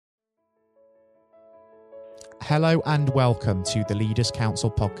Hello and welcome to the Leaders Council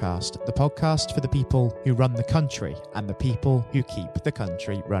podcast, the podcast for the people who run the country and the people who keep the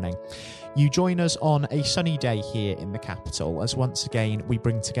country running. You join us on a sunny day here in the capital as once again we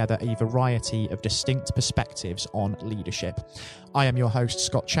bring together a variety of distinct perspectives on leadership. I am your host,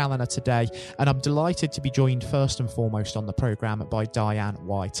 Scott Challoner, today, and I'm delighted to be joined first and foremost on the programme by Diane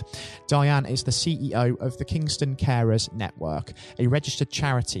White. Diane is the CEO of the Kingston Carers Network, a registered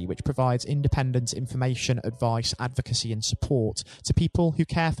charity which provides independent information, advice, advocacy and support to people who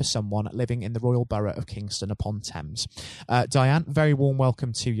care for someone living in the Royal Borough of Kingston upon Thames. Diane, very warm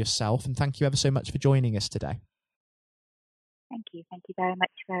welcome to yourself, and thank you ever so much for joining us today. Thank you. Thank you very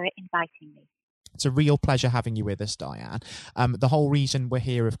much for inviting me. It's a real pleasure having you with us, Diane. The whole reason we're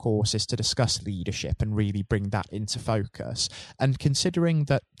here, of course, is to discuss leadership and really bring that into focus. And considering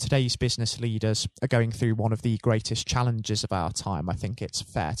that today's business leaders are going through one of the greatest challenges of our time, I think it's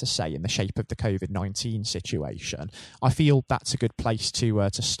fair to say, in the shape of the COVID-19 situation, I feel that's a good place to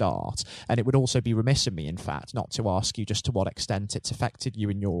start. And it would also be remiss of me, in fact, not to ask you just to what extent it's affected you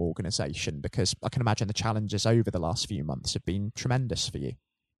in your organisation, because I can imagine the challenges over the last few months have been tremendous for you.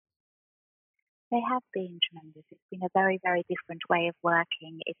 They have been tremendous. It's been a very, very different way of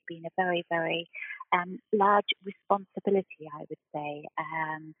working. It's been a very, very large responsibility, I would say.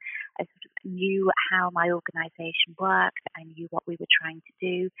 I sort of knew how my organisation worked. I knew what we were trying to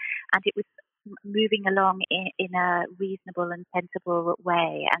do. And it was moving along in a reasonable and sensible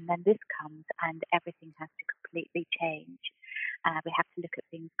way. And then this comes and everything has to completely change. We have to look at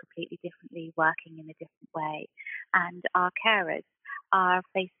things completely differently, working in a different way. And our carers are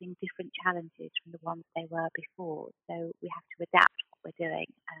facing different challenges from the ones they were before. So we have to adapt what we're doing,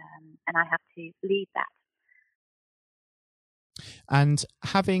 and I have to lead that. And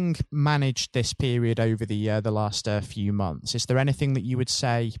having managed this period over the last few months, is there anything that you would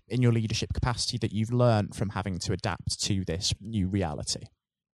say in your leadership capacity that you've learned from having to adapt to this new reality?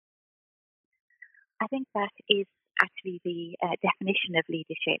 I think that is actually the definition of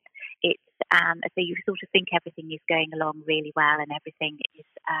leadership. It's so you sort of think everything is going along really well and everything is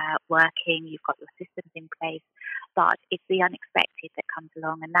working, you've got your systems in place, but it's the unexpected that comes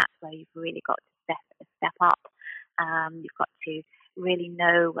along, and that's where you've really got to step up. You've got to really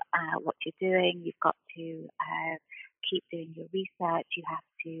know what you're doing. You've got to keep doing your research. You have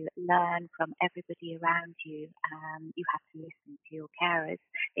to learn from everybody around you. You have to listen to your carers,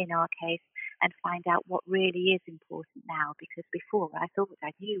 in our case, and find out what really is important now. Because before, I thought I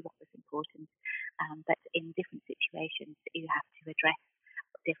knew what was important, but in different situations, you have to address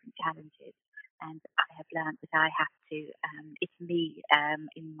different challenges. And I have learned that I have to, it's me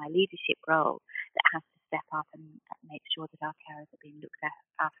in my leadership role that has to step up and make sure that our carers are being looked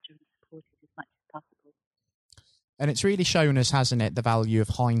after and supported as much as possible. And it's really shown us, hasn't it, the value of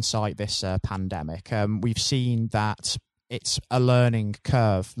hindsight, this pandemic. We've seen that it's a learning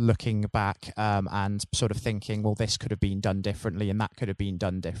curve looking back and sort of thinking, well, this could have been done differently and that could have been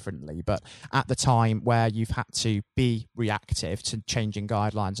done differently. But at the time where you've had to be reactive to changing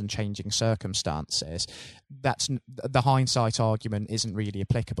guidelines and changing circumstances, that's the hindsight argument isn't really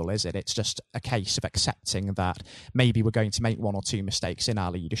applicable, is it? It's just a case of accepting that maybe we're going to make one or two mistakes in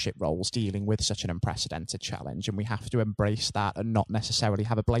our leadership roles dealing with such an unprecedented challenge, and we have to embrace that and not necessarily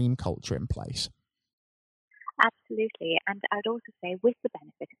have a blame culture in place. Absolutely. And I'd also say, with the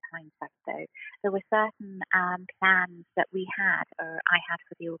benefit of hindsight, though, there were certain plans that we had, or I had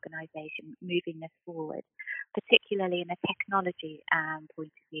for the organisation, moving us forward, particularly in a technology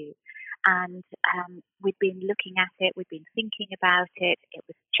point of view. And we'd been looking at it, we'd been thinking about it, it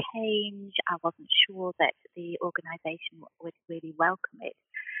was change. I wasn't sure that the organisation would really welcome it.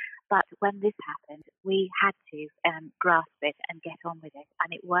 But when this happened, we had to grasp it and get on with it, and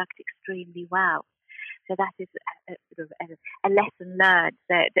it worked extremely well. So that is a lesson learned.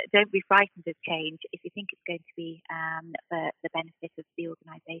 That don't be frightened of change. If you think it's going to be for the benefit of the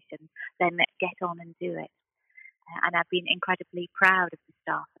organisation, then get on and do it. And I've been incredibly proud of the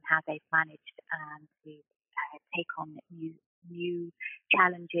staff and how they've managed to take on new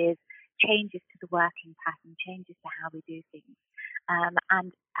challenges, changes to the working pattern, changes to how we do things.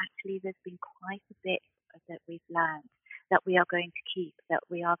 And actually, there's been quite a bit that we've learned that we are going to keep, that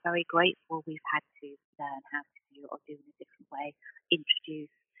we are very grateful we've had to learn how to do or do in a different way,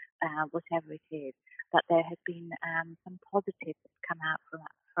 introduce, whatever it is. But there has been some positives that come out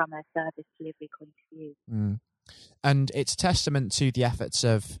from a service delivery point of view. Mm. And it's testament to the efforts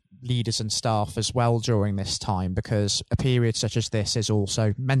of leaders and staff as well during this time, because a period such as this is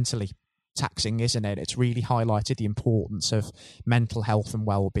also mentally taxing, isn't it? It's really highlighted the importance of mental health and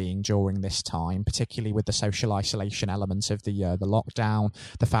well-being during this time, particularly with the social isolation elements of the lockdown,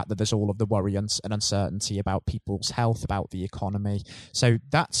 the fact that there's all of the worry and uncertainty about people's health, about the economy. So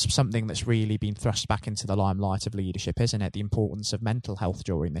that's something that's really been thrust back into the limelight of leadership, isn't it? The importance of mental health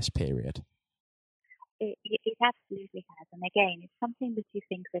during this period. It absolutely has. And again, it's something that you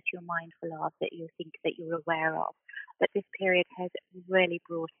think that you're mindful of, that you think that you're aware of. But this period has really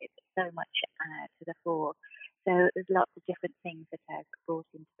brought it so much to the fore. So there's lots of different things that have brought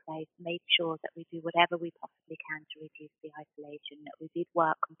into place, made sure that we do whatever we possibly can to reduce the isolation, that we did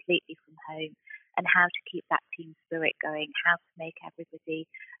work completely from home, and how to keep that team spirit going, how to make everybody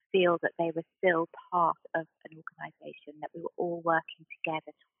feel that they were still part of an organisation, that we were all working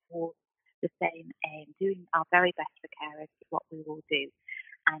together towards the same aim, doing our very best for carers is what we will do.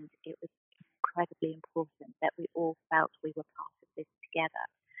 And it was incredibly important that we all felt we were part of this together.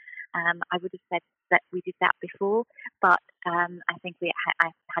 I would have said that we did that before, but I think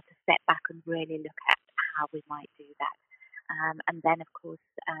I had to step back and really look at how we might do that. And then, of course,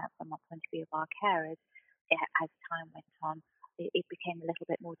 from a point of view of our carers, as time went on, it became a little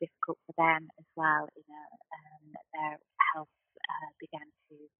bit more difficult for them as well. Their health began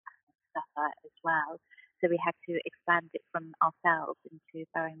to suffer as well. So we had to expand it from ourselves into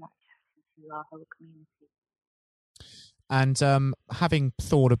very much into our whole community. And having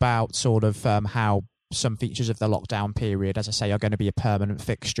thought about sort of how some features of the lockdown period, as I say, are going to be a permanent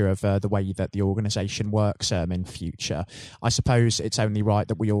fixture of the way that the organisation works in future, I suppose it's only right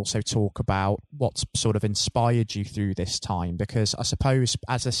that we also talk about what's sort of inspired you through this time, because I suppose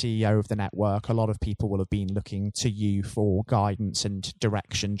as the CEO of the network, a lot of people will have been looking to you for guidance and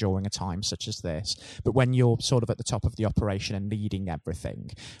direction during a time such as this. But when you're sort of at the top of the operation and leading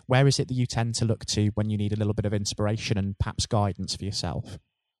everything, where is it that you tend to look to when you need a little bit of inspiration and perhaps guidance for yourself?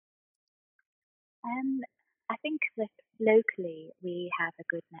 I think that locally we have a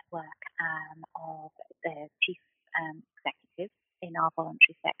good network of the chief executives in our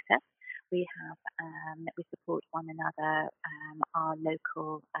voluntary sector. We have we support one another. Our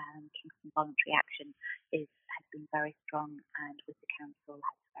local Kingston Voluntary Action has been very strong, and with the council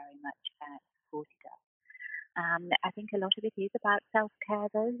has very much supported us. I think a lot of it is about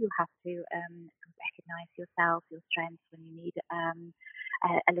self-care, though. You have to recognise yourself, your strengths, when you need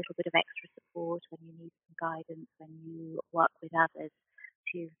a little bit of extra support, when you need some guidance, when you work with others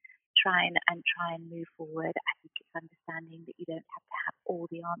to try and move forward. I think it's understanding that you don't have to have all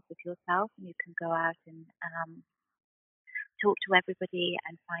the answers yourself, and you can go out and talk to everybody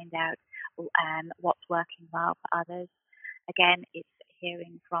and find out what's working well for others. Again, it's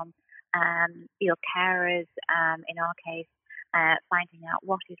hearing from your carers, in our case, finding out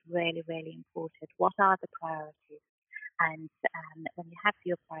what is really, really important, what are the priorities. And when you have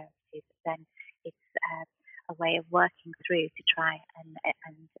your priorities, then it's a way of working through to try and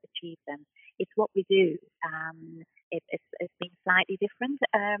achieve them. It's what we do. It's been slightly different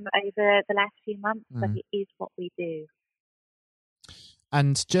over the last few months, but it is what we do.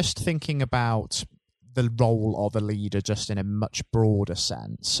 And just thinking about the role of a leader just in a much broader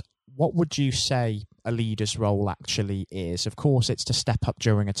sense, what would you say a leader's role actually is? Of course, it's to step up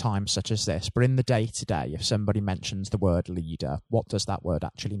during a time such as this, but in the day-to-day, if somebody mentions the word leader, what does that word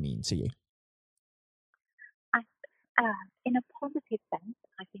actually mean to you? In a positive sense,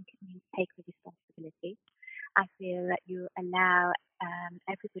 I think it means take the responsibility. I feel that you allow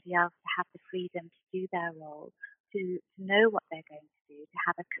everybody else to have the freedom to do their role, to know what they're going to do, to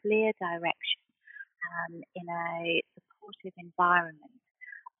have a clear direction in a supportive environment,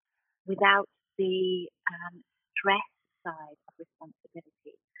 without the stress side of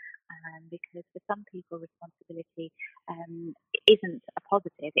responsibility. Because for some people, responsibility isn't a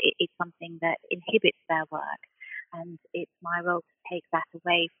positive. It's something that inhibits their work. And it's my role to take that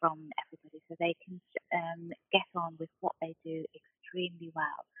away from everybody so they can get on with what they do extremely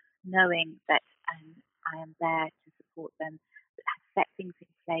well, knowing that I am there to support them, set things in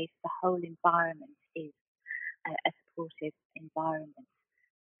place. The whole environment is a supportive environment,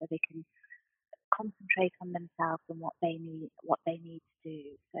 so they can concentrate on themselves and what they need to do.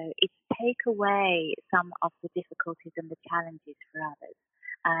 So it's take away some of the difficulties and the challenges for others,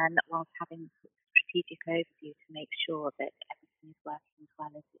 whilst having strategic overview to make sure that everything is working as well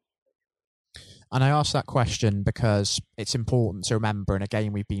as it should. And I ask that question because it's important to remember, and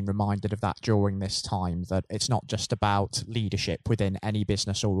again, we've been reminded of that during this time, that it's not just about leadership within any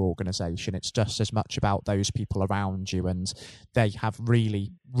business or organisation. It's just as much about those people around you, and they have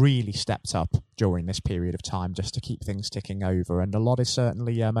really, really stepped up during this period of time just to keep things ticking over, and a lot is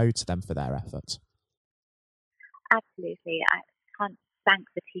certainly owed to them for their efforts. Absolutely. I can't thank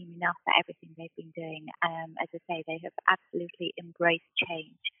the team enough for everything they've been doing. As I say, they have absolutely embraced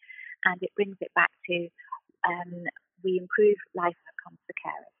change, and it brings it back to we improve life outcomes for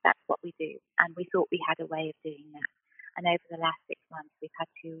carers. That's what we do, and we thought we had a way of doing that. And over the last 6 months, we've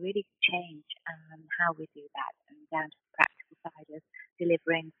had to really change how we do that, and down to the practical side of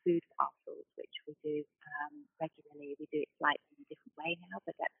delivering food parcels, which we do regularly. We do it slightly in a different way now,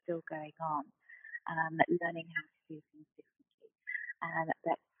 but that's still going on. Learning how to do things differently.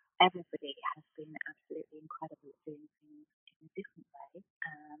 But everybody has been absolutely incredible at doing things in a different way.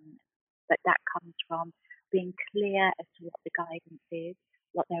 But that comes from being clear as to what the guidance is,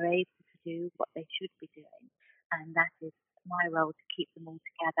 what they're able to do, what they should be doing. And that is my role, to keep them all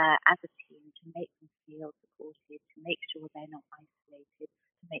together as a team, to make them feel supported, to make sure they're not isolated,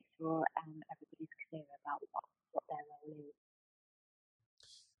 to make sure everybody's clear about what their role is.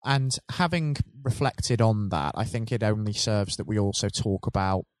 And having reflected on that, I think it only serves that we also talk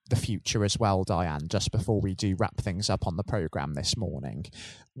about the future as well, Diane, just before we do wrap things up on the programme this morning.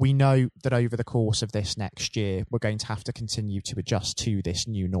 We know that over the course of this next year, we're going to have to continue to adjust to this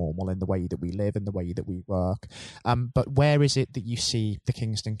new normal in the way that we live and the way that we work. But where is it that you see the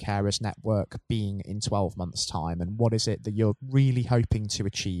Kingston Carers Network being in 12 months' time, and what is it that you're really hoping to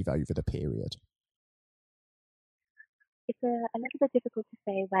achieve over the period? It's a little bit difficult to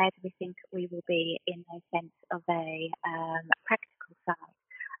say where do we think we will be in the sense of a practical side,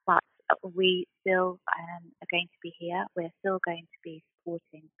 but we still are going to be here. We're still going to be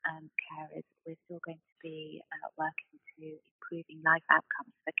supporting carers. We're still going to be working to improving life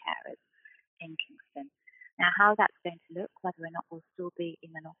outcomes for carers in Kingston. Now, how that's going to look, whether or not we'll still be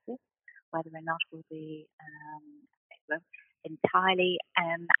in an office, whether or not we'll be entirely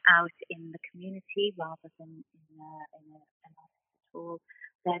out in the community rather than in an office at all,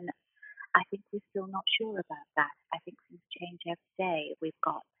 then I think we're still not sure about that. I think things change every day. We've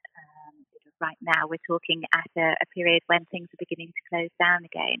got, right now, we're talking at a period when things are beginning to close down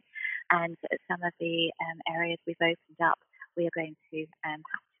again. And some of the areas we've opened up, we are going to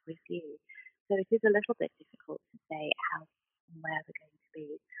have to review. So it is a little bit difficult to say how and where we're going to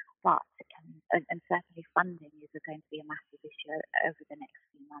be. But, and certainly funding is going to be a massive issue over the next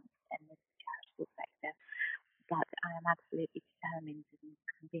few months in the charitable sector. But I am absolutely determined and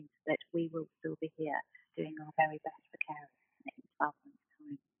convinced that we will still be here doing our very best for carers in 12 months'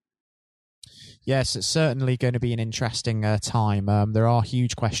 time. Yes, it's certainly going to be an interesting time. There are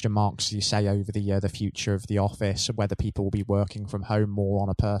huge question marks, as you say, over the future of the office, whether people will be working from home more on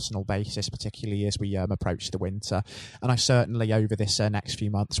a personal basis, particularly as we approach the winter. And I certainly, over this next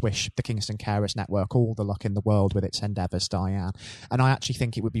few months, wish the Kingston Carers Network all the luck in the world with its endeavours, Diane. And I actually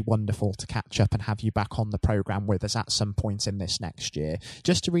think it would be wonderful to catch up and have you back on the programme with us at some point in this next year,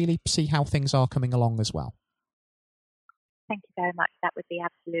 just to really see how things are coming along as well. Thank you very much. That would be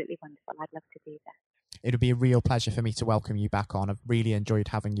absolutely wonderful. I'd love to do that. It would be a real pleasure for me to welcome you back on. I've really enjoyed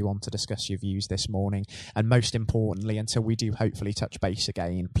having you on to discuss your views this morning. And most importantly, until we do hopefully touch base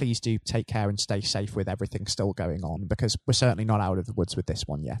again, please do take care and stay safe with everything still going on, because we're certainly not out of the woods with this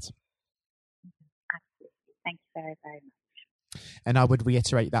one yet. Absolutely. Thank you very, very much. And I would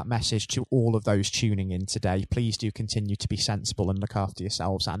reiterate that message to all of those tuning in today. Please do continue to be sensible and look after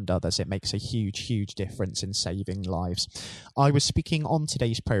yourselves and others. It makes a huge, huge difference in saving lives. I was speaking on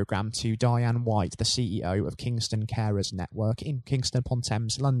today's programme to Diane White, the CEO of Kingston Carers Network in Kingston upon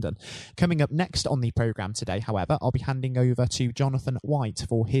Thames, London. Coming up next on the programme today, however, I'll be handing over to Jonathan White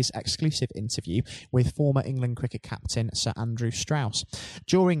for his exclusive interview with former England cricket captain Sir Andrew Strauss.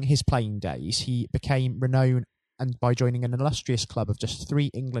 During his playing days, he became renowned and by joining an illustrious club of just 3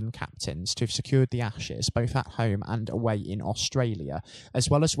 England captains to have secured the Ashes, both at home and away in Australia, as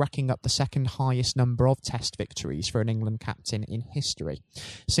well as racking up the second highest number of Test victories for an England captain in history.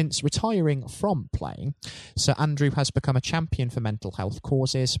 Since retiring from playing, Sir Andrew has become a champion for mental health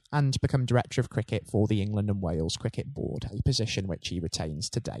causes and become Director of Cricket for the England and Wales Cricket Board, a position which he retains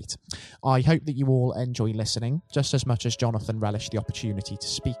to date. I hope that you all enjoy listening, just as much as Jonathan relished the opportunity to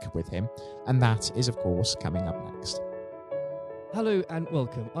speak with him, and that is, of course, coming up next. Hello and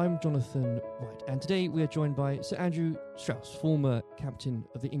welcome. I'm Jonathan White, and today we are joined by Sir Andrew Strauss, former captain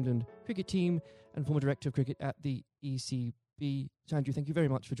of the England cricket team and former director of cricket at the ECB. Sir Andrew, thank you very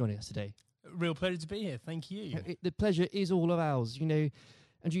much for joining us today. Real pleasure to be here. Thank you. The pleasure is all of ours. You know,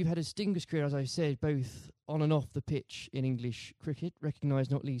 and you've had a distinguished career, as I said, both on and off the pitch in English cricket,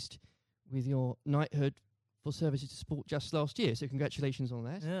 recognised not least with your knighthood for services to sport just last year, so congratulations on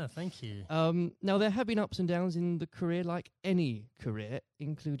that. Yeah, thank you. Now, there have been ups and downs in the career, like any career,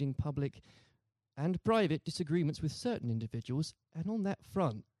 including public and private disagreements with certain individuals, and on that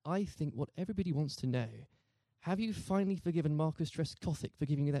front, I think what everybody wants to know, Have you finally forgiven Marcus Trescothick for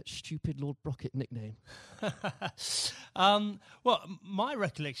giving you that stupid Lord Brocket nickname? Well, my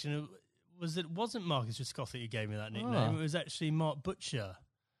recollection was that it wasn't Marcus Trescothick who gave me that nickname. It was actually Mark Butcher.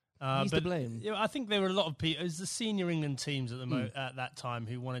 He's to blame. You know, I think there were a lot of people. It was the senior England teams at that time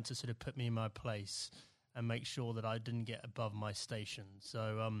who wanted to sort of put me in my place and make sure that I didn't get above my station.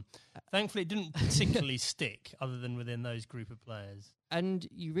 So thankfully it didn't particularly stick other than within those group of players. And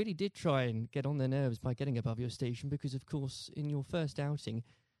you really did try and get on their nerves by getting above your station because, of course, in your first outing,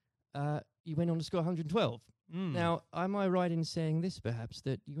 you went on to score 112. Now, am I right in saying this, perhaps,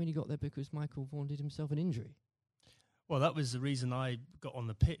 that you only got there because Michael Vaughan did himself an injury? Well, that was the reason I got on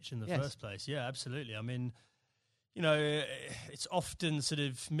the pitch in the first place. Yeah, absolutely. I mean, you know, it's often sort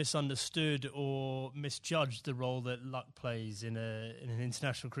of misunderstood or misjudged the role that luck plays in an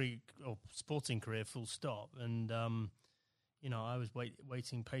international cricket or sporting career, full stop. And, you know, I was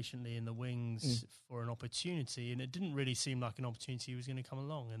waiting patiently in the wings for an opportunity, and it didn't really seem like an opportunity was going to come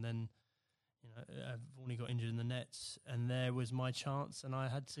along. And then, you know, I've only got injured in the nets, and there was my chance, and I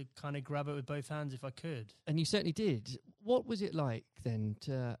had to kind of grab it with both hands if I could. And you certainly did. What was it like then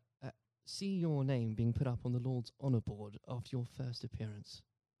to see your name being put up on the Lord's Honour Board after your first appearance?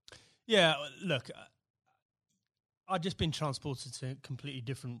 Yeah, look, I'd just been transported to a completely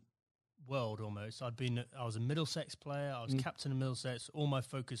different world almost. I was a Middlesex player, I was captain of Middlesex, all my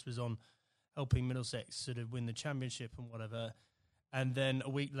focus was on helping Middlesex sort of win the championship and whatever. And then a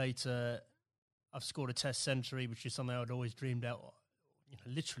week later, I've scored a test century, which is something I'd always dreamed out, you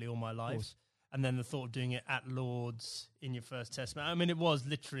know, literally all my life. And then the thought of doing it at Lord's in your first test match. I mean, it was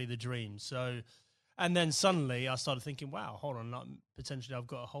literally the dream. So, and then suddenly I started thinking, wow, hold on, potentially I've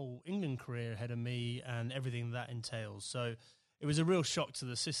got a whole England career ahead of me and everything that entails. So it was a real shock to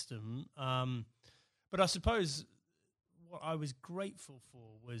the system. But I suppose what I was grateful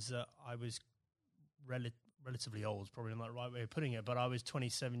for was that I was relatively old, probably not the right way of putting it, but I was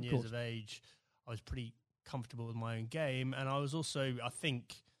 27 years of age. I was pretty comfortable with my own game. And I was also, I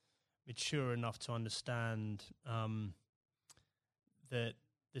think, mature enough to understand that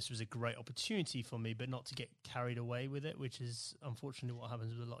this was a great opportunity for me, but not to get carried away with it, which is unfortunately what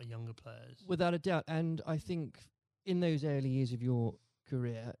happens with a lot of younger players. Without a doubt. And I think in those early years of your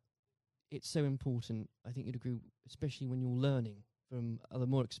career, it's so important, I think you'd agree, especially when you're learning from other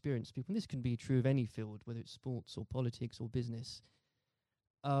more experienced people. And this can be true of any field, whether it's sports or politics or business,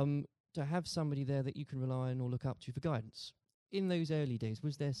 to have somebody there that you can rely on or look up to for guidance. In those early days,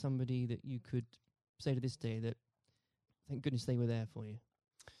 was there somebody that you could say to this day that, thank goodness they were there for you?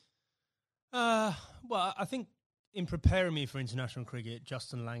 Well, I think in preparing me for international cricket,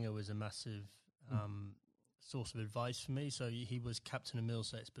 Justin Langer was a massive source of advice for me. So he was captain of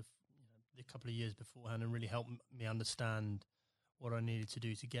Middlesex a couple of years beforehand and really helped me understand what I needed to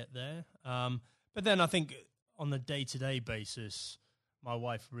do to get there. But then I think on the day-to-day basis, my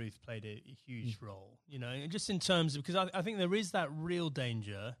wife Ruth played a huge role, you know, just in terms of, because I think there is that real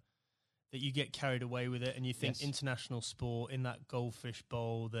danger that you get carried away with it and you think international sport in that goldfish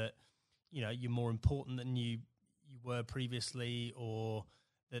bowl that, you know, you're more important than you were previously, or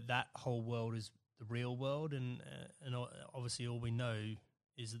that whole world is the real world. And obviously all we know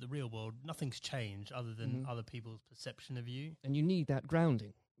is that the real world, nothing's changed other than other people's perception of you. And you need that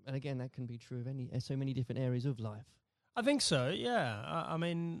grounding. And again, that can be true of so many different areas of life. I think so, yeah. I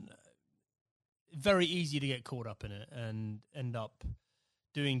mean, very easy to get caught up in it and end up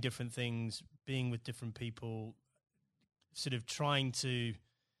doing different things, being with different people, sort of trying to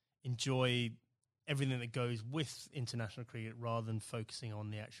enjoy everything that goes with international cricket rather than focusing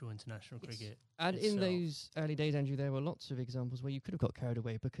on the actual international cricket. And itself. In those early days, Andrew, there were lots of examples where you could have got carried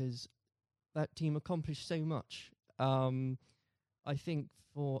away because that team accomplished so much. I think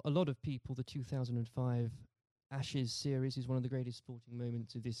for a lot of people, the 2005 Ashes series is one of the greatest sporting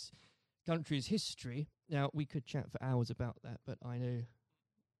moments of this country's history. Now, we could chat for hours about that, but I know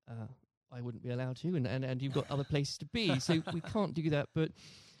I wouldn't be allowed to, and you've got other places to be, so we can't do that. But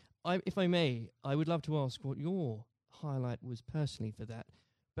if I may, I would love to ask what your highlight was personally for that,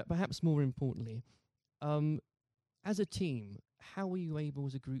 but perhaps more importantly, as a team, how were you able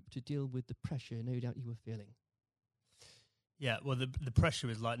as a group to deal with the pressure no doubt you were feeling? Yeah, well, the pressure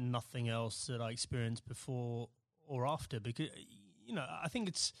is like nothing else that I experienced before or after, because, you know, I think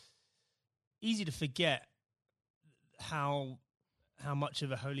it's easy to forget how much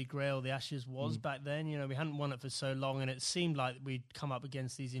of a holy grail the Ashes was back then. You know, we hadn't won it for so long, and it seemed like we'd come up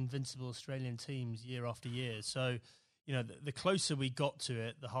against these invincible Australian teams year after year. So, you know, the closer we got to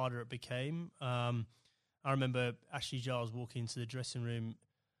it, the harder it became. I remember Ashley Giles walking into the dressing room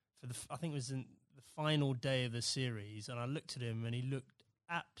for I think it was in the final day of the series, and I looked at him and he looked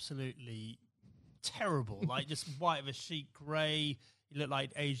absolutely terrible, like just white of a sheet, grey. He looked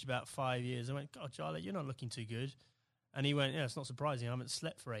like aged about 5 years. I went, God, Charlie, you're not looking too good. And he went, yeah, it's not surprising. I haven't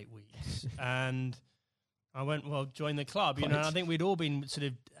slept for 8 weeks. And I went, well, join the club. You know, and I think we'd all been sort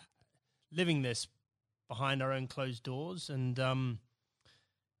of living this behind our own closed doors. And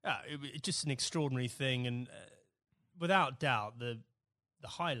it's just an extraordinary thing. And without doubt, the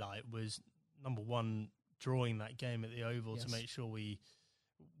highlight was, number one, drawing that game at the Oval to make sure we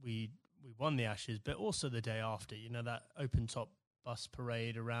won the Ashes, but also the day after, you know, that open-top bus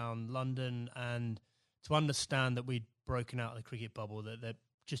parade around London, and to understand that we'd broken out of the cricket bubble, that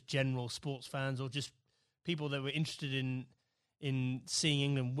just general sports fans or just people that were interested in seeing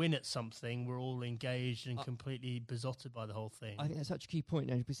England win at something were all engaged and completely besotted by the whole thing. I think that's such a key point,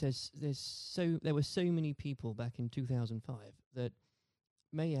 because there were so many people back in 2005 that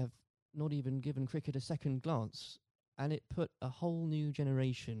may have not even given cricket a second glance, and it put a whole new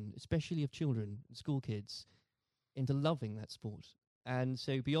generation, especially of children, school kids, into loving that sport. And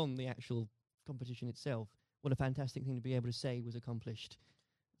so beyond the actual competition itself, what a fantastic thing to be able to say was accomplished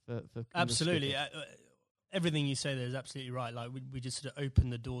for absolutely. Everything you say there is absolutely right. Like we just sort of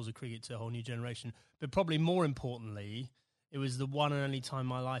opened the doors of cricket to a whole new generation. But probably more importantly, it was the one and only time in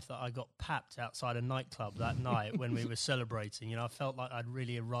my life that I got papped outside a nightclub that night when we were celebrating. You know, I felt like I'd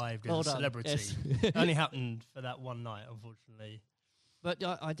really arrived as a celebrity. Yes. It only happened for that one night, unfortunately. But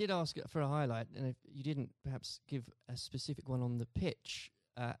I did ask for a highlight, and if you didn't perhaps give a specific one on the pitch,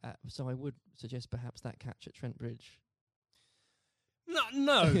 so I would suggest perhaps that catch at Trent Bridge.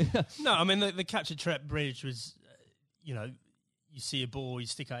 No. I mean, the catch at Trent Bridge was, you know, you see a ball, you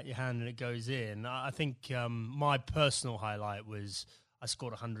stick out your hand and it goes in. I think my personal highlight was I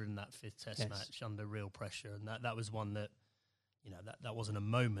scored 100 in that fifth Test match under real pressure, and that was one that, you know, that wasn't a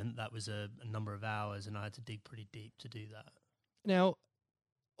moment, that was a number of hours, and I had to dig pretty deep to do that. Now,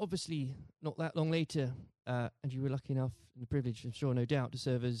 obviously, not that long later, and you were lucky enough and the privilege, I'm sure, no doubt, to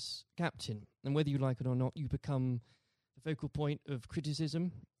serve as captain. And whether you like it or not, you become the focal point of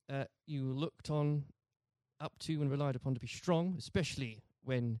criticism. You were looked on, up to, and relied upon to be strong, especially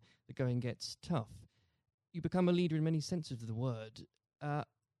when the going gets tough. You become a leader in many senses of the word.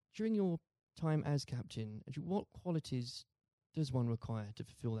 During your time as captain, what qualities does one require to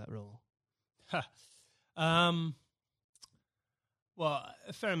fulfill that role? Well,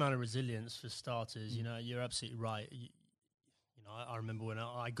 a fair amount of resilience for starters. You know, you're absolutely right. You know, I remember when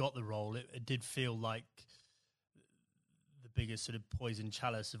I got the role, it did feel like the biggest sort of poison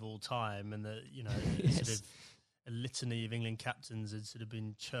chalice of all time, and the, you know, sort of a litany of England captains had sort of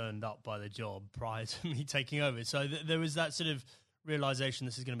been churned up by the job prior to me taking over. So there was that sort of realization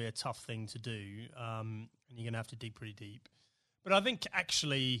this is going to be a tough thing to do, and you're going to have to dig pretty deep. But I think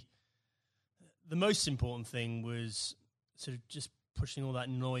actually the most important thing was sort of just pushing all that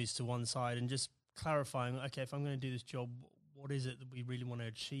noise to one side and just clarifying, okay, if I'm going to do this job, what is it that we really want to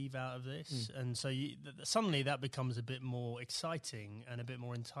achieve out of this? And so suddenly that becomes a bit more exciting and a bit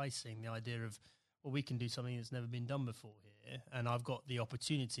more enticing, the idea of, well, we can do something that's never been done before here, and I've got the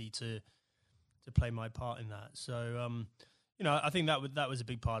opportunity to play my part in that. So, you know, I think that was a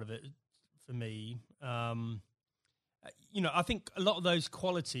big part of it for me. You know, I think a lot of those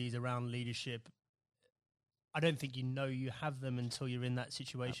qualities around leadership, I don't think you know you have them until you're in that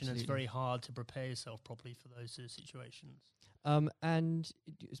situation. Absolutely. And it's very hard to prepare yourself properly for those sort of situations. And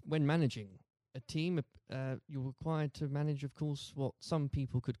when managing a team, you're required to manage, of course, what some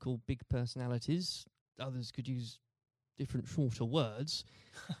people could call big personalities. Others could use different, shorter words.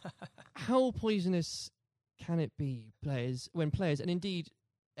 How poisonous can it be, when players, and indeed,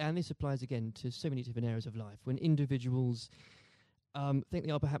 and this applies again to so many different areas of life, when individuals think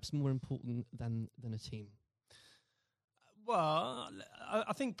they are perhaps more important than a team? Well,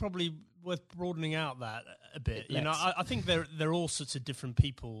 I think probably worth broadening out that a bit. You know, I think there are all sorts of different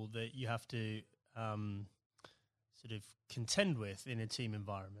people that you have to sort of contend with in a team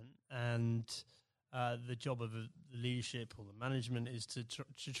environment, and the job of the leadership or the management is to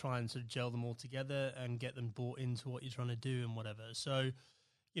try and sort of gel them all together and get them bought into what you're trying to do and whatever. So,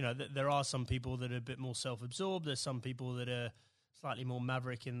 you know, there are some people that are a bit more self-absorbed. There's some people that are slightly more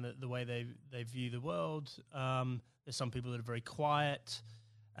maverick in the way they view the world. There's some people that are very quiet.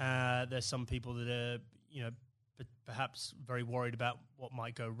 There's some people that are, you know, perhaps very worried about what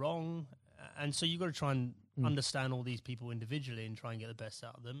might go wrong. And so you've got to try and understand all these people individually and try and get the best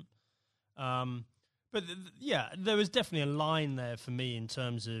out of them. But there was definitely a line there for me in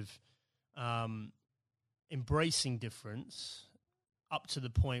terms of embracing difference up to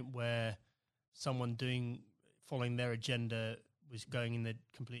the point where someone following their agenda was going in a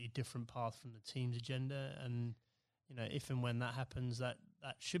completely different path from the team's agenda. And, you know, if and when that happens, that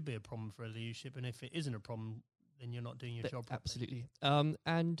that should be a problem for a leadership, and if it isn't a problem, then you're not doing your job properly. Absolutely.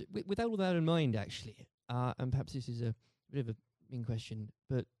 And with all of that in mind, actually, and perhaps this is a bit of a mean question,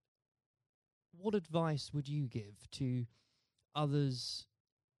 but what advice would you give to others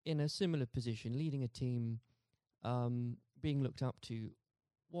in a similar position, leading a team, being looked up to?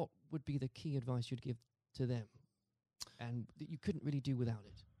 What would be the key advice you'd give to them, and that you couldn't really do without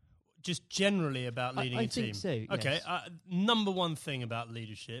it? Just generally about leading a team? I think so, Okay, yes. Number one thing about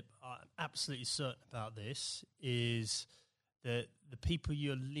leadership, I'm absolutely certain about this, is that the people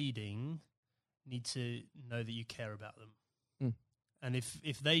you're leading need to know that you care about them. And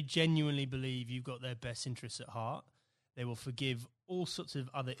if they genuinely believe you've got their best interests at heart, they will forgive all sorts of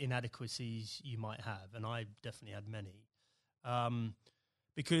other inadequacies you might have, and I definitely had many,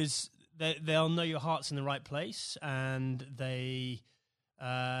 because they'll know your heart's in the right place, and they'll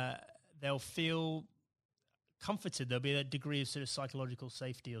feel comforted. There'll be a degree of sort of psychological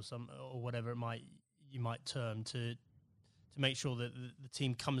safety or whatever you might term to make sure that the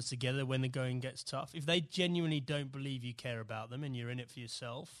team comes together when the going gets tough. If they genuinely don't believe you care about them and you're in it for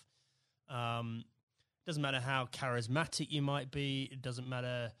yourself, doesn't matter how charismatic you might be. It doesn't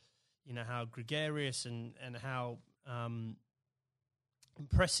matter, how gregarious and how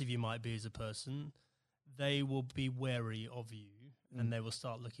impressive you might be as a person. They will be wary of you, and they will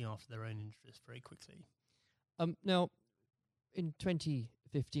start looking after their own interests very quickly. Now, in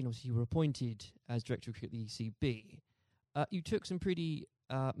 2015, obviously, you were appointed as Director of Cricket at the ECB. You took some pretty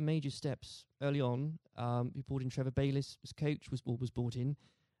major steps early on. You brought in Trevor Bayliss as coach, was brought in.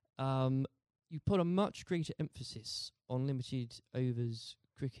 You put a much greater emphasis on limited overs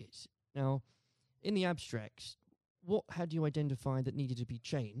cricket. Now, in the abstract, what had you identified that needed to be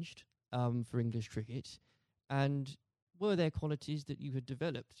changed for English cricket? And were there qualities that you had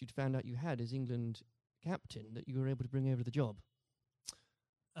developed, you'd found out you had as England captain, that you were able to bring over the job?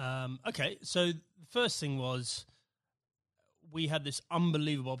 Okay, so the first thing was we had this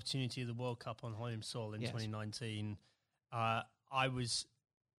unbelievable opportunity of the World Cup on home soil in 2019. I was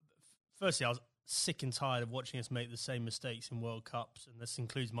sick and tired of watching us make the same mistakes in World Cups, and this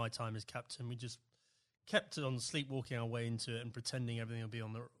includes my time as captain. We just kept on sleepwalking our way into it and pretending everything would be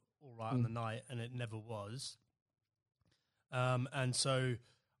all right on the night, and it never was. And so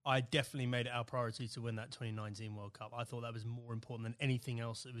I definitely made it our priority to win that 2019 World Cup. I thought that was more important than anything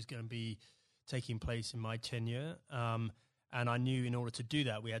else that was going to be taking place in my tenure. And I knew in order to do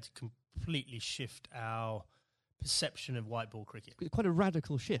that, we had to completely shift our perception of white ball cricket. Quite a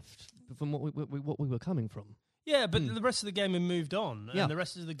radical shift from what we were coming from. Yeah, but the rest of the game had moved on. Yeah. And the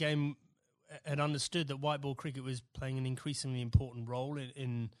rest of the game had understood that white ball cricket was playing an increasingly important role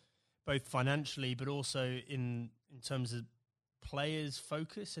in both financially, but also in terms of players'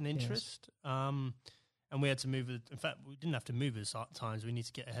 focus and interest. Yes. And we had to move. In fact, we didn't have to move at times. We need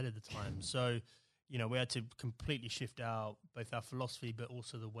to get ahead of the time. So, we had to completely shift both our philosophy, but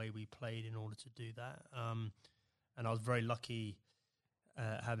also the way we played in order to do that. And I was very lucky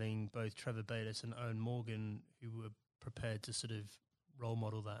having both Trevor Bayliss and Owen Morgan, who were prepared to sort of role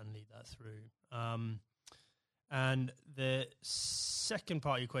model that and lead that through. And the second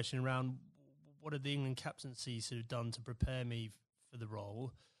part of your question around what had the England captaincy sort of done to prepare me for the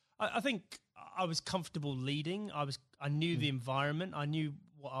role, I think I was comfortable leading. I knew the environment. I knew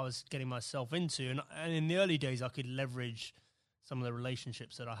what I was getting myself into. And in the early days, I could leverage some of the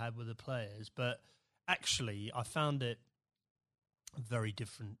relationships that I had with the players. But actually, I found it a very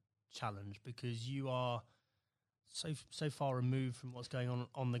different challenge because you are so far removed from what's going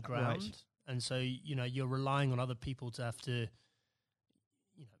on the ground. Right. And so, you're relying on other people to have to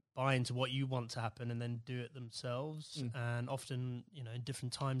buy into what you want to happen and then do it themselves. And often, in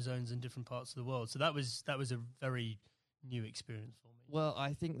different time zones in different parts of the world. So that was a very new experience for me. Well,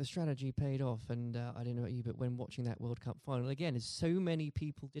 I think the strategy paid off, and I don't know about you, but when watching that World Cup final, again, as so many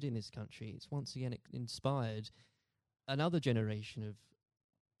people did in this country, it's once again inspired another generation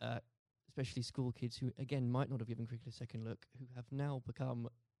of especially school kids who, again, might not have given cricket a second look, who have now become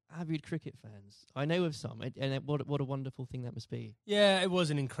avid cricket fans. I know of some, and what a wonderful thing that must be. Yeah, it was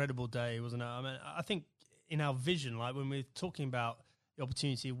an incredible day, wasn't it? I mean, I think in our vision, like when we're talking about the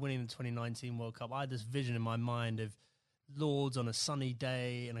opportunity of winning the 2019 World Cup, I had this vision in my mind of Lords on a sunny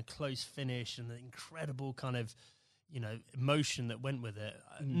day and a close finish and the incredible kind of, emotion that went with it.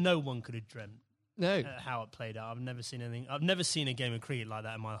 No one could have dreamt how it played out. I've never seen anything. I've never seen a game of cricket like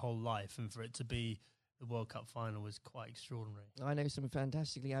that in my whole life, and for it to be the World Cup final was quite extraordinary. I know some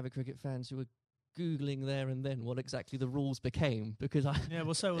fantastically avid cricket fans who were Googling there and then what exactly the rules became, because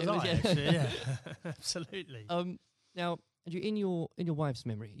so was I actually. Yeah, absolutely. Now, Andrew, in your wife's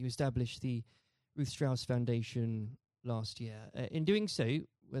memory, you established the Ruth Strauss Foundation last year. In doing so,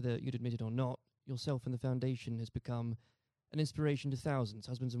 whether you'd admit it or not, yourself and the foundation has become an inspiration to thousands,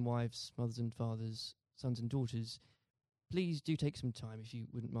 husbands and wives, mothers and fathers, sons and daughters. Please do take some time, if you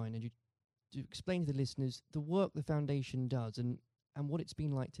wouldn't mind, and you to explain to the listeners the work the foundation does and what it's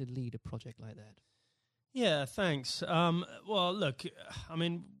been like to lead a project like that. Yeah, thanks. Well, look, I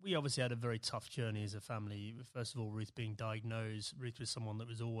mean, we obviously had a very tough journey as a family. First of all, Ruth being diagnosed. Ruth was someone that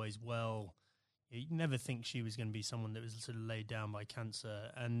was always well. You'd never think she was going to be someone that was sort of laid down by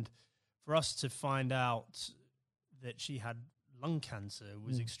cancer. And for us to find out that she had lung cancer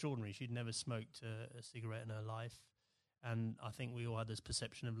was extraordinary. She'd never smoked a cigarette in her life. And I think we all had this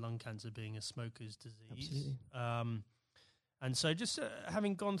perception of lung cancer being a smoker's disease. Absolutely. And so just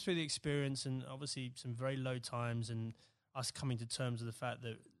having gone through the experience and obviously some very low times and us coming to terms with the fact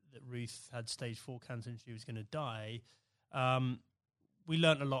that Ruth had stage 4 cancer and she was going to die, we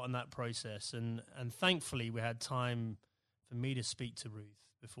learnt a lot in that process. And thankfully we had time for me to speak to Ruth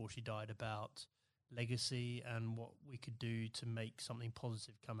before she died about legacy and what we could do to make something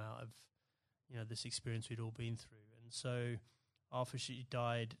positive come out of, this experience we'd all been through. And so after she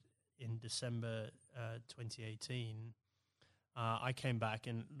died in December 2018, I came back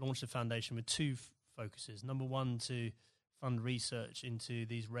and launched a foundation with two focuses. Number one, to fund research into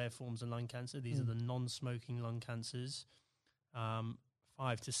these rare forms of lung cancer. These are the non-smoking lung cancers. 5,000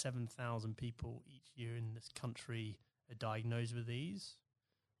 to 7,000 people each year in this country are diagnosed with these.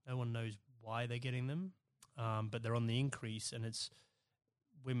 No one knows why they're getting them, but they're on the increase, and it's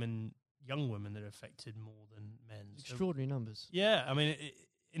young women that are affected more than men. Extraordinary numbers. Yeah, I mean,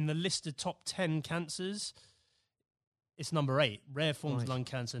 in the list of top 10 cancers, it's number 8. Rare forms of lung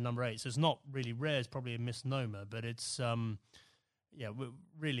cancer, number 8. So it's not really rare. It's probably a misnomer, but it's, we're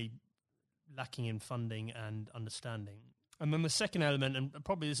really lacking in funding and understanding. And then the second element, and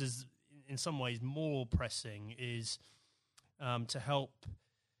probably this is in some ways more pressing, is to help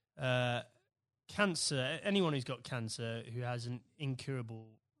cancer, anyone who's got cancer who has an incurable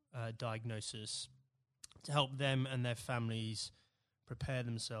diagnosis, to help them and their families prepare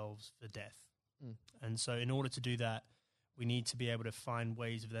themselves for death. And so in order to do that, we need to be able to find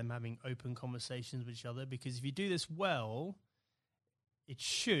ways of them having open conversations with each other, because if you do this well, it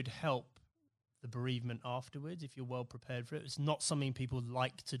should help the bereavement afterwards if you're well prepared for it. It's not something people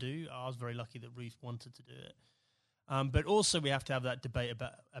like to do. I was very lucky that Ruth wanted to do it. But also we have to have that debate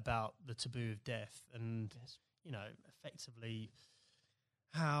about the taboo of death and, effectively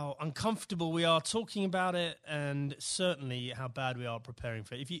how uncomfortable we are talking about it, and certainly how bad we are preparing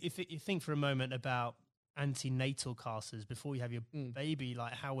for it. If you think for a moment about antenatal classes before you have your baby,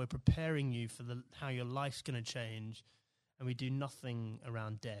 like how we're preparing you for how your life's going to change, and we do nothing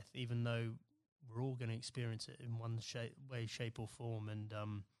around death, even though we're all going to experience it in one way, shape or form. And,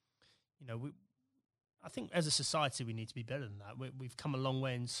 I think as a society we need to be better than that. We've come a long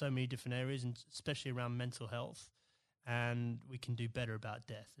way in so many different areas, and especially around mental health, and we can do better about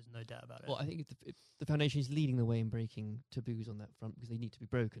death. There's no doubt about it. Well, I think the foundation is leading the way in breaking taboos on that front, because they need to be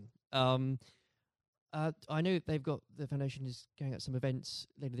broken. I know the foundation is going out some events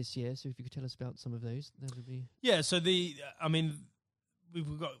later this year, so if you could tell us about some of those, that would be... Yeah, so we've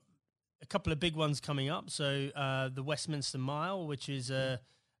got a couple of big ones coming up. So the Westminster Mile, which is a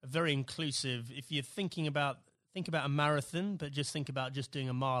very inclusive, if you're think about a marathon, but just think about just doing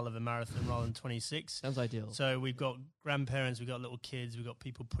a mile of a marathon rather than 26. Sounds ideal. So we've got grandparents, we've got little kids, we've got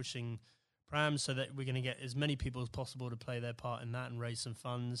people pushing prams, so that we're going to get as many people as possible to play their part in that and raise some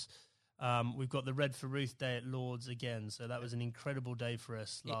funds. We've got the Red for Ruth Day at Lord's again, so that was an incredible day for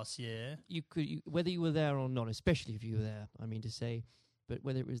us last year. Whether you were there or not, especially if you were there, I mean to say, but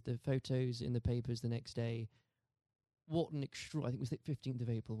whether it was the photos in the papers the next day, what an I think it was the 15th of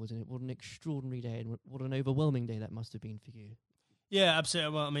April, wasn't it? What an extraordinary day, and what an overwhelming day that must have been for you. Yeah,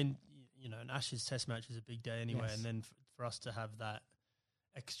 absolutely. Well, I mean, an Ashes Test match is a big day anyway, yes. And then for us to have that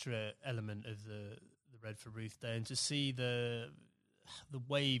extra element of the Red for Ruth Day, and to see the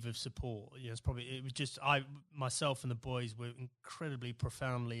wave of support, myself and the boys were incredibly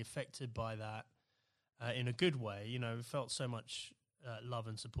profoundly affected by that in a good way. We felt so much love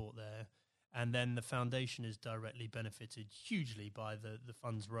and support there. And then the foundation is directly benefited hugely by the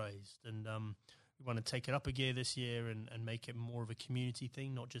funds raised. And we want to take it up a gear this year and make it more of a community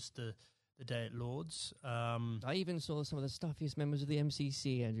thing, not just the day at Lord's. I even saw some of the stuffiest members of the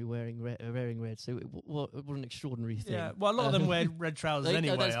MCC, Andrew, wearing red. So what an extraordinary thing. Yeah, well, a lot of them wear red trousers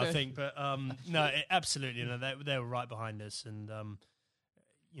anyway, I think. But absolutely. They were right behind us. And,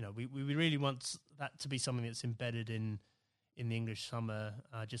 we really want that to be something that's embedded in in the English summer,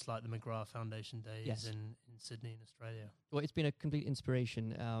 just like the McGrath Foundation Days Yes. in Sydney in Australia. Well, it's been a complete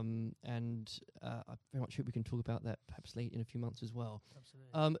inspiration, and I very much hope we can talk about that perhaps late in a few months as well.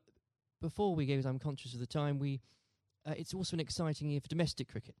 Absolutely. Before we go, as I'm conscious of the time, it's also an exciting year for domestic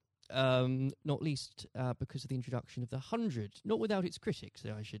cricket, not least because of the introduction of the 100, not without its critics,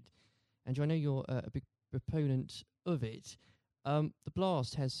 Andrew, I know you're a big proponent of it. The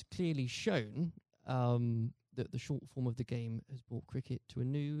Blast has clearly shown that the short form of the game has brought cricket to a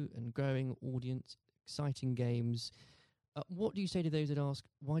new and growing audience, exciting games. What do you say to those that ask,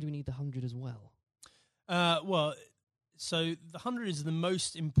 why do we need the 100 as well? So the 100 is the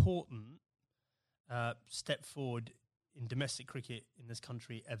most important step forward in domestic cricket in this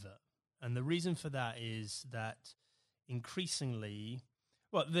country ever. And the reason for that is that increasingly,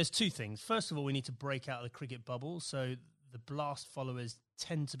 there's two things. First of all, we need to break out of the cricket bubble. So the Blast followers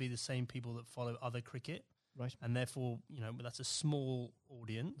tend to be the same people that follow other cricket. Right. And therefore, that's a small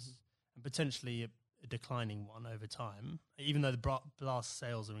audience and potentially a declining one over time, even though the Blast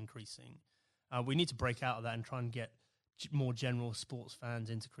sales are increasing. We need to break out of that and try and get more general sports fans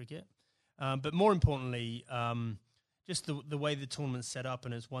into cricket. But more importantly, just the way the tournament's set up,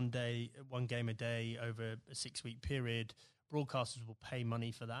 and it's one game a day over a 6-week period, broadcasters will pay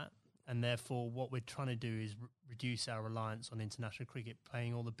money for that. And therefore, what we're trying to do is reduce our reliance on international cricket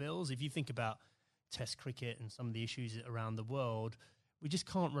paying all the bills. If you think about Test cricket and some of the issues around the world, we just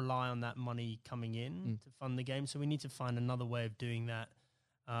can't rely on that money coming in to fund the game. So we need to find another way of doing that.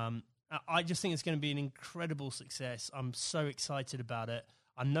 I just think it's going to be an incredible success. I'm so excited about it.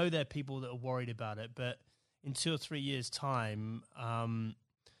 I know there are people that are worried about it, but in 2 or 3 years' time,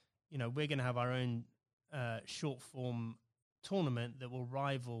 we're going to have our own short form tournament that will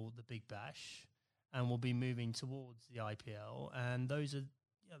rival the Big Bash, and we'll be moving towards the IPL. And those are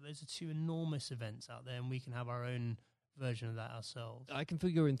two enormous events out there, and we can have our own version of that ourselves. I can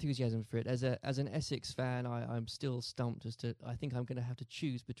feel your enthusiasm for it. As an Essex fan, I'm still stumped as to, I think I'm going to have to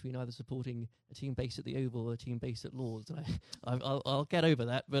choose between either supporting a team based at the Oval or a team based at Lords. I'll get over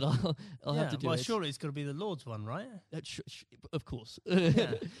that, but I'll have to do it. Well, surely it's got to be the Lords one, right? Of course.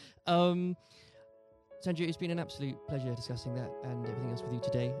 Yeah. Sanju, it's been an absolute pleasure discussing that and everything else with you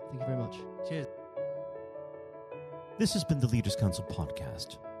today. Thank you very much. Cheers. This has been the Leaders Council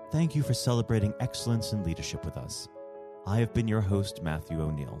podcast. Thank you for celebrating excellence in leadership with us. I have been your host, Matthew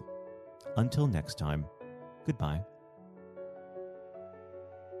O'Neill. Until next time, goodbye.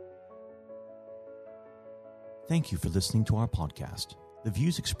 Thank you for listening to our podcast. The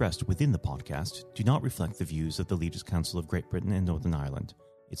views expressed within the podcast do not reflect the views of the Leaders Council of Great Britain and Northern Ireland,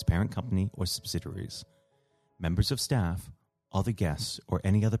 its parent company or subsidiaries, members of staff, other guests, or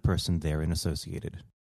any other person therein associated.